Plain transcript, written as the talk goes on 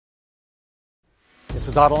This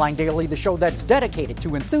is Autoline Daily, the show that's dedicated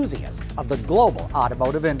to enthusiasts of the global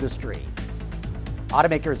automotive industry.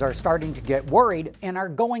 Automakers are starting to get worried and are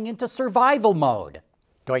going into survival mode.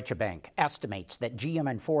 Deutsche Bank estimates that GM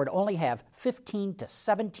and Ford only have 15 to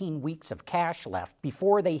 17 weeks of cash left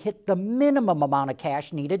before they hit the minimum amount of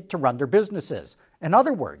cash needed to run their businesses. In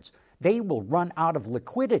other words, they will run out of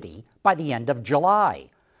liquidity by the end of July.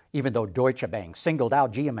 Even though Deutsche Bank singled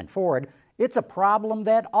out GM and Ford, it's a problem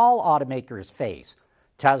that all automakers face.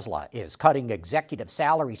 Tesla is cutting executive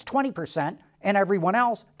salaries 20%, and everyone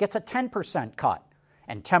else gets a 10% cut.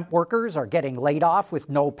 And temp workers are getting laid off with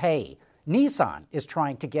no pay. Nissan is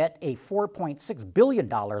trying to get a $4.6 billion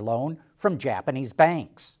loan from Japanese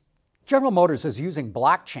banks. General Motors is using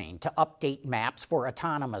blockchain to update maps for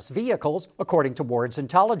autonomous vehicles, according to Ward's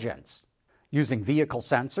Intelligence. Using vehicle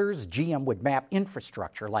sensors, GM would map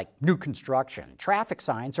infrastructure like new construction, traffic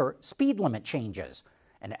signs, or speed limit changes.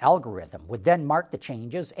 An algorithm would then mark the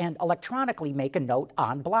changes and electronically make a note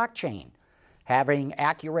on blockchain. Having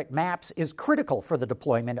accurate maps is critical for the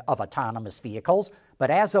deployment of autonomous vehicles,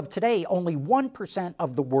 but as of today, only 1%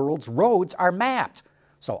 of the world's roads are mapped.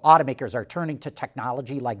 So automakers are turning to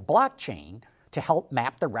technology like blockchain to help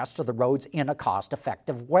map the rest of the roads in a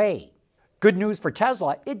cost-effective way. Good news for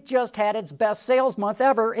Tesla, it just had its best sales month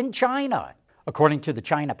ever in China. According to the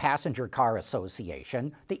China Passenger Car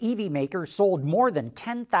Association, the EV maker sold more than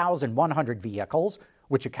 10,100 vehicles,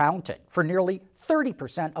 which accounted for nearly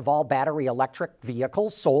 30% of all battery electric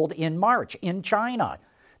vehicles sold in March in China.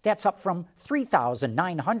 That's up from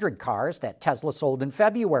 3,900 cars that Tesla sold in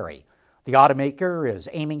February. The automaker is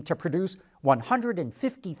aiming to produce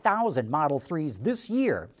 150,000 Model 3s this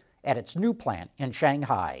year at its new plant in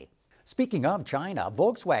Shanghai. Speaking of China,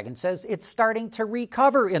 Volkswagen says it's starting to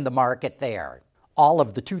recover in the market there. All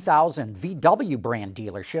of the 2,000 VW brand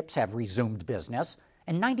dealerships have resumed business,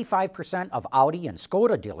 and 95% of Audi and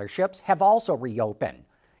Skoda dealerships have also reopened.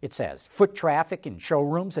 It says foot traffic in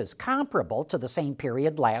showrooms is comparable to the same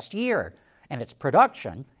period last year, and its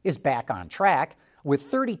production is back on track, with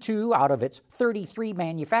 32 out of its 33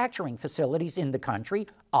 manufacturing facilities in the country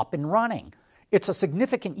up and running. It's a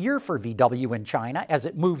significant year for VW in China as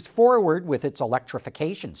it moves forward with its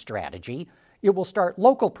electrification strategy. It will start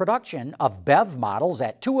local production of BEV models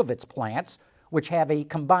at 2 of its plants, which have a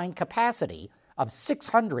combined capacity of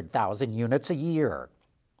 600,000 units a year.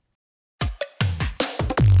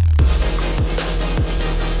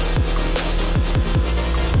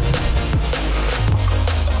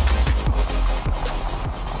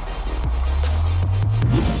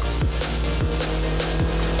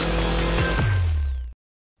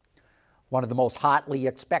 One of the most hotly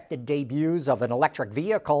expected debuts of an electric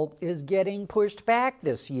vehicle is getting pushed back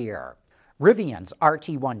this year. Rivian's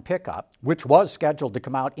RT1 pickup, which was scheduled to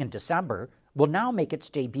come out in December, will now make its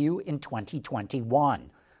debut in 2021.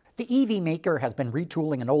 The EV maker has been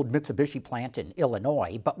retooling an old Mitsubishi plant in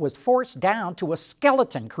Illinois, but was forced down to a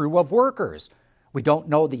skeleton crew of workers. We don't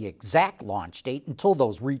know the exact launch date until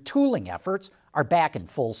those retooling efforts are back in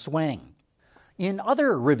full swing. In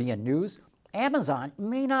other Rivian news, Amazon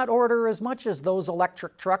may not order as much as those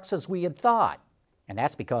electric trucks as we had thought. And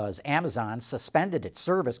that's because Amazon suspended its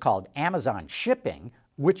service called Amazon Shipping,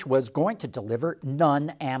 which was going to deliver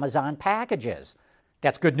non-Amazon packages.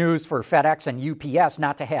 That's good news for FedEx and UPS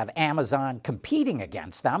not to have Amazon competing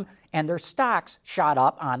against them, and their stocks shot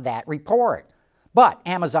up on that report. But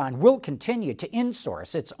Amazon will continue to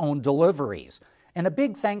insource its own deliveries. And a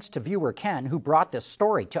big thanks to viewer Ken who brought this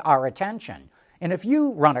story to our attention. And if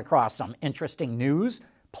you run across some interesting news,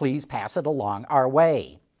 please pass it along our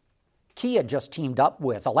way. Kia just teamed up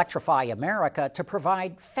with Electrify America to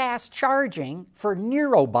provide fast charging for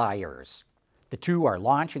Niro buyers. The two are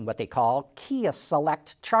launching what they call Kia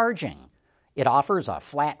Select Charging. It offers a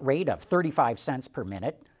flat rate of 35 cents per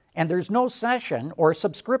minute, and there's no session or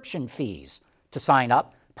subscription fees. To sign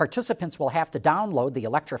up, participants will have to download the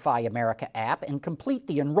Electrify America app and complete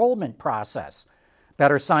the enrollment process.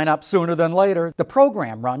 Better sign up sooner than later. The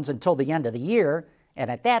program runs until the end of the year, and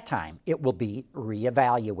at that time, it will be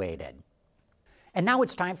reevaluated. And now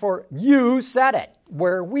it's time for You Said It,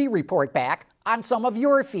 where we report back on some of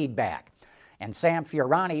your feedback. And Sam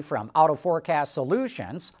Fiorani from Auto Forecast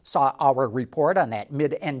Solutions saw our report on that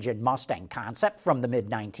mid-engine Mustang concept from the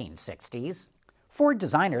mid-1960s. Ford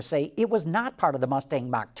designers say it was not part of the Mustang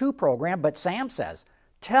Mach-2 program, but Sam says,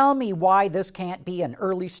 tell me why this can't be an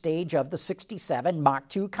early stage of the 67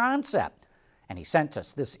 Mach-2 concept. And he sent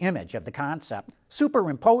us this image of the concept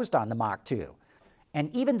superimposed on the Mach-2.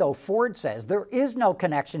 And even though Ford says there is no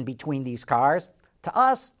connection between these cars, to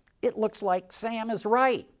us, it looks like Sam is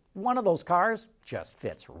right. One of those cars just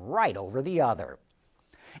fits right over the other.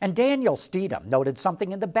 And Daniel Steedham noted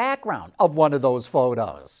something in the background of one of those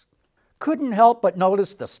photos. Couldn't help but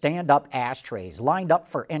notice the stand-up ashtrays lined up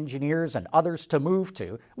for engineers and others to move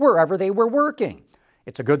to wherever they were working.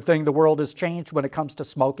 It's a good thing the world has changed when it comes to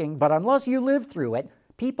smoking, but unless you live through it,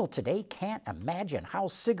 people today can't imagine how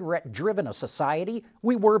cigarette-driven a society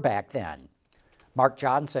we were back then. Mark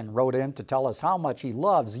Johnson wrote in to tell us how much he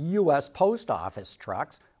loves U.S. Post Office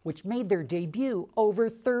trucks, which made their debut over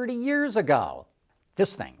 30 years ago.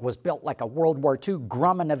 This thing was built like a World War II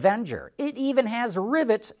Grumman Avenger. It even has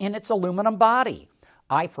rivets in its aluminum body.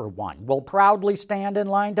 I, for one, will proudly stand in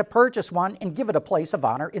line to purchase one and give it a place of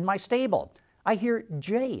honor in my stable. I hear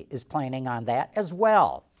Jay is planning on that as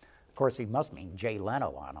well. Of course, he must mean Jay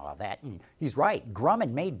Leno on all that. And he's right.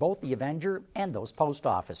 Grumman made both the Avenger and those post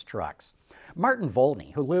office trucks. Martin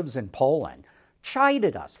Volney, who lives in Poland,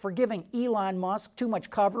 chided us for giving Elon Musk too much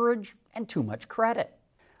coverage and too much credit.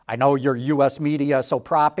 I know your U.S. media, so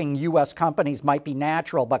propping U.S. companies might be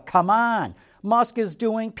natural, but come on. Musk is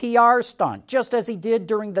doing PR stunt, just as he did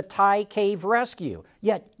during the Thai cave rescue.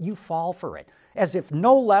 Yet you fall for it, as if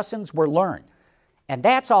no lessons were learned. And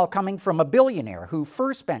that's all coming from a billionaire who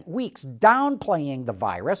first spent weeks downplaying the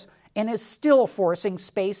virus and is still forcing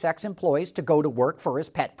SpaceX employees to go to work for his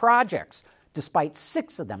pet projects, despite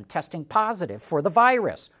 6 of them testing positive for the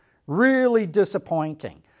virus. Really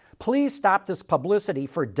disappointing. Please stop this publicity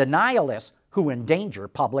for denialists who endanger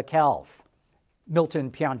public health. Milton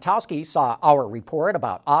Piontowski saw our report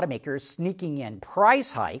about automakers sneaking in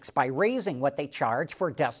price hikes by raising what they charge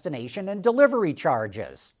for destination and delivery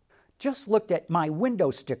charges. Just looked at my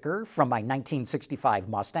window sticker from my 1965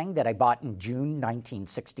 Mustang that I bought in June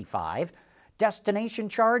 1965. Destination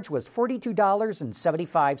charge was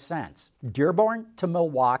 $42.75, Dearborn to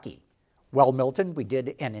Milwaukee. Well, Milton, we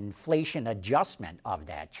did an inflation adjustment of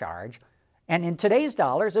that charge, and in today's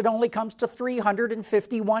dollars, it only comes to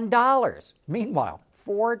 $351. Meanwhile,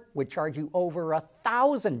 Ford would charge you over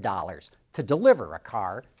 $1,000 to deliver a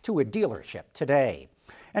car to a dealership today.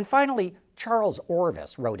 And finally, Charles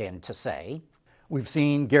Orvis wrote in to say, we've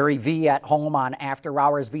seen Gary V at home on After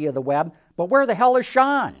Hours via the web, but where the hell is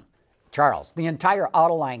Sean? Charles, the entire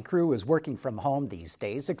Autoline crew is working from home these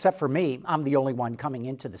days, except for me. I'm the only one coming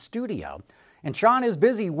into the studio. And Sean is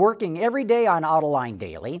busy working every day on Autoline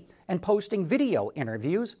Daily and posting video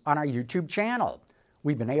interviews on our YouTube channel.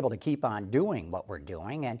 We've been able to keep on doing what we're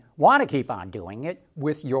doing and want to keep on doing it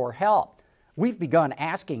with your help. We've begun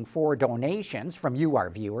asking for donations from you, our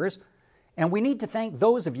viewers, and we need to thank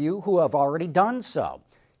those of you who have already done so.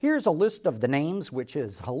 Here's a list of the names, which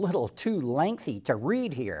is a little too lengthy to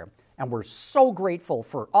read here, and we're so grateful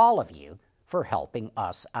for all of you for helping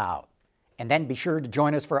us out. And then be sure to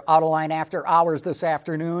join us for Autoline After Hours this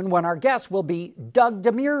afternoon when our guest will be Doug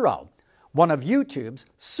DeMuro, one of YouTube's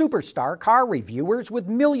superstar car reviewers with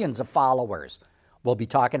millions of followers. We'll be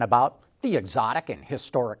talking about the exotic and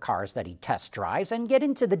historic cars that he test drives and get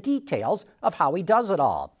into the details of how he does it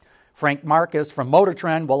all. Frank Marcus from Motor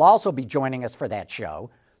Trend will also be joining us for that show,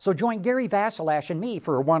 so join Gary Vasilash and me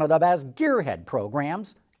for one of the best gearhead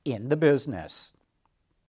programs in the business.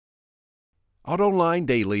 AutoLine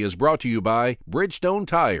Daily is brought to you by Bridgestone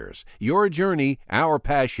Tires. Your journey, our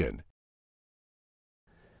passion.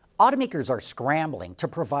 Automakers are scrambling to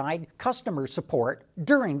provide customer support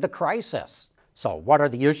during the crisis. So what are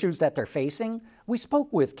the issues that they're facing? We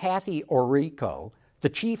spoke with Kathy Orico, the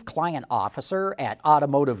Chief Client Officer at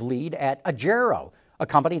Automotive Lead at Agero, a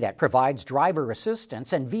company that provides driver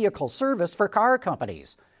assistance and vehicle service for car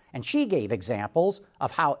companies. And she gave examples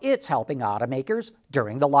of how it's helping automakers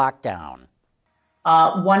during the lockdown.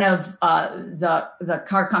 One of the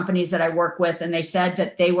car companies that I work with, and they said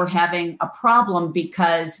that they were having a problem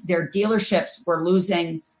because their dealerships were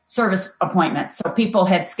losing service appointments. So people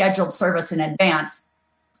had scheduled service in advance,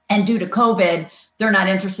 and due to COVID, they're not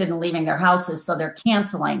interested in leaving their houses, so they're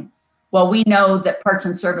canceling. Well, we know that parts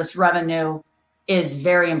and service revenue is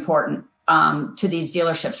very important to these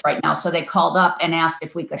dealerships right now. So they called up and asked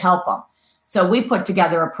if we could help them. So we put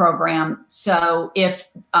together a program. So if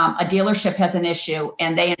a dealership has an issue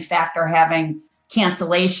and they in fact are having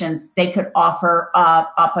cancellations, they could offer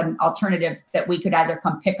up an alternative that we could either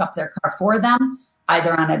come pick up their car for them,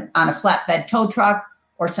 either on a flatbed tow truck,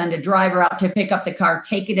 or send a driver out to pick up the car,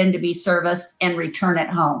 take it in to be serviced, and return it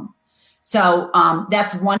home. So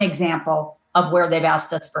that's one example of where they've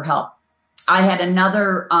asked us for help. I had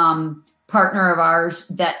another partner of ours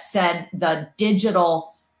that said the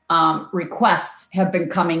digital requests have been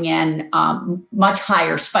coming in much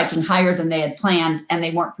higher, spiking higher than they had planned, and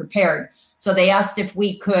they weren't prepared. So they asked if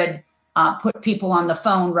we could put people on the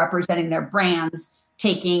phone representing their brands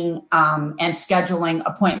taking and scheduling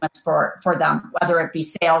appointments for them, whether it be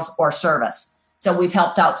sales or service. So we've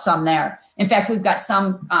helped out some there. In fact, we've got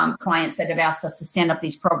some clients that have asked us to stand up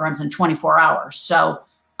these programs in 24 hours. So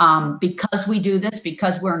because we do this,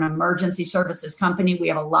 because we're an emergency services company, we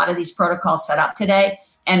have a lot of these protocols set up today,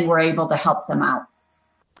 and we're able to help them out.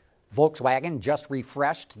 Volkswagen just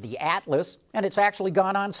refreshed the Atlas, and it's actually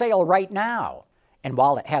gone on sale right now. And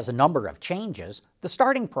while it has a number of changes, the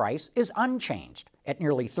starting price is unchanged at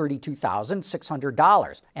nearly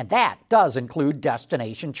 $32,600, and that does include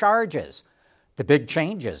destination charges. The big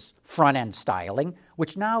change is front-end styling,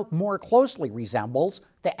 which now more closely resembles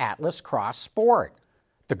the Atlas Cross Sport.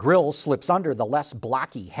 The grille slips under the less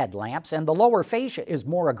blocky headlamps, and the lower fascia is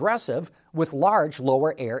more aggressive with large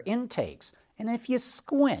lower air intakes. And if you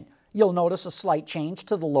squint, you'll notice a slight change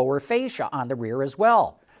to the lower fascia on the rear as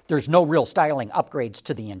well. There's no real styling upgrades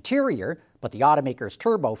to the interior, but the automaker's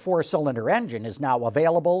turbo 4-cylinder engine is now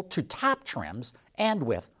available to top trims and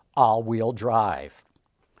with all-wheel drive.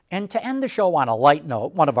 And to end the show on a light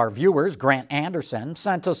note, one of our viewers, Grant Anderson,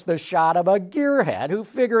 sent us the shot of a gearhead who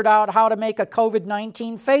figured out how to make a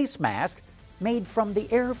COVID-19 face mask made from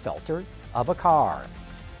the air filter of a car.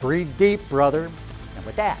 Breathe deep, brother. And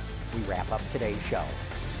with that, we wrap up today's show.